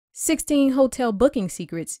16 hotel booking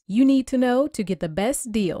secrets you need to know to get the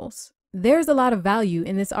best deals. There's a lot of value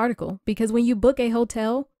in this article because when you book a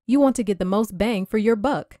hotel, you want to get the most bang for your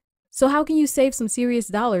buck. So how can you save some serious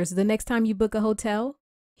dollars the next time you book a hotel?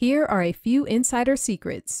 Here are a few insider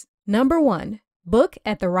secrets. Number 1, book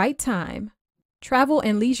at the right time. Travel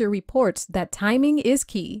and Leisure reports that timing is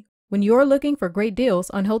key when you're looking for great deals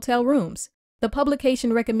on hotel rooms. The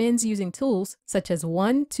publication recommends using tools such as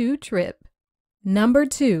 1-2Trip. Number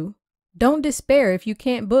 2, don't despair if you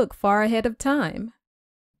can't book far ahead of time.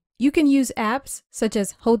 You can use apps such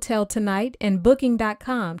as Hotel Tonight and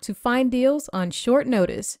Booking.com to find deals on short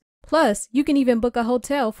notice. Plus, you can even book a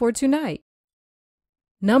hotel for tonight.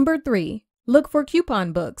 Number 3, look for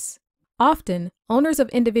coupon books. Often, owners of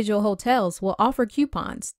individual hotels will offer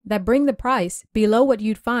coupons that bring the price below what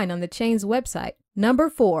you'd find on the chain's website. Number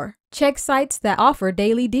 4, check sites that offer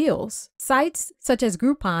daily deals. Sites such as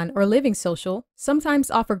Groupon or Living Social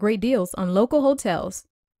sometimes offer great deals on local hotels.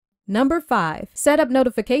 Number 5, set up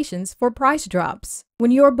notifications for price drops.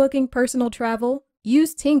 When you're booking personal travel,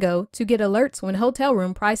 use Tingo to get alerts when hotel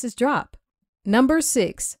room prices drop. Number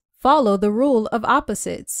 6, follow the rule of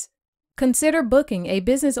opposites. Consider booking a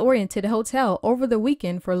business-oriented hotel over the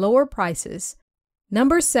weekend for lower prices.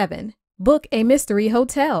 Number 7, book a mystery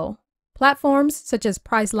hotel. Platforms such as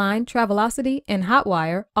Priceline, Travelocity, and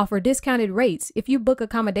Hotwire offer discounted rates if you book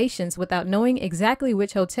accommodations without knowing exactly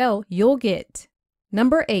which hotel you'll get.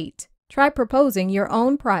 Number 8, try proposing your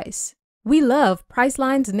own price. We love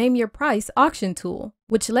Priceline's Name Your Price auction tool,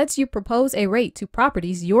 which lets you propose a rate to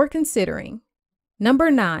properties you're considering.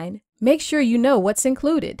 Number 9, make sure you know what's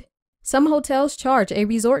included. Some hotels charge a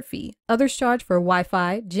resort fee, others charge for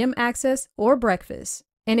Wi-Fi, gym access, or breakfast.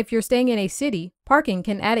 And if you're staying in a city, parking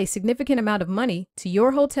can add a significant amount of money to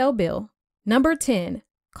your hotel bill. Number 10,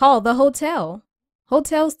 call the hotel.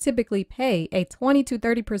 Hotels typically pay a 20 to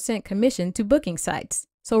 30% commission to booking sites,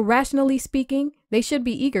 so rationally speaking, they should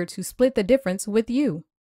be eager to split the difference with you.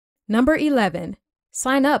 Number 11,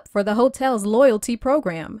 sign up for the hotel's loyalty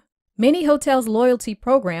program. Many hotels' loyalty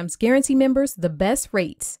programs guarantee members the best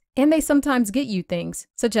rates, and they sometimes get you things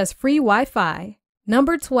such as free Wi-Fi.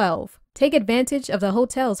 Number 12, take advantage of the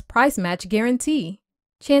hotel's price match guarantee.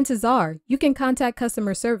 Chances are you can contact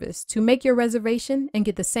customer service to make your reservation and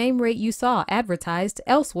get the same rate you saw advertised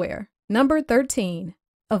elsewhere. Number 13,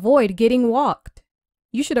 avoid getting walked.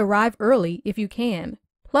 You should arrive early if you can.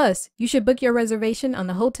 Plus, you should book your reservation on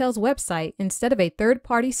the hotel's website instead of a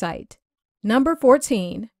third-party site. Number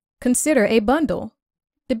 14, consider a bundle.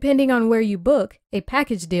 Depending on where you book, a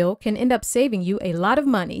package deal can end up saving you a lot of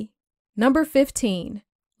money. Number 15,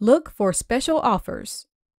 look for special offers.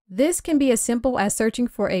 This can be as simple as searching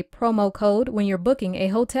for a promo code when you're booking a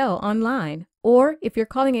hotel online, or if you're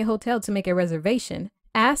calling a hotel to make a reservation,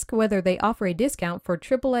 ask whether they offer a discount for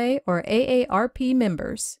AAA or AARP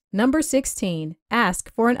members. Number 16,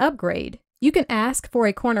 ask for an upgrade. You can ask for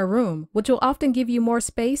a corner room, which will often give you more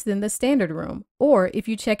space than the standard room. Or if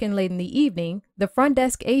you check in late in the evening, the front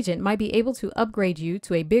desk agent might be able to upgrade you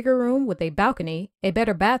to a bigger room with a balcony, a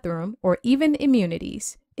better bathroom, or even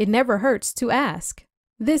amenities. It never hurts to ask.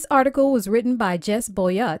 This article was written by Jess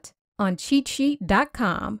Boyett on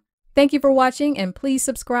CheatSheet.com. Thank you for watching, and please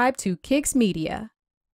subscribe to Kicks Media.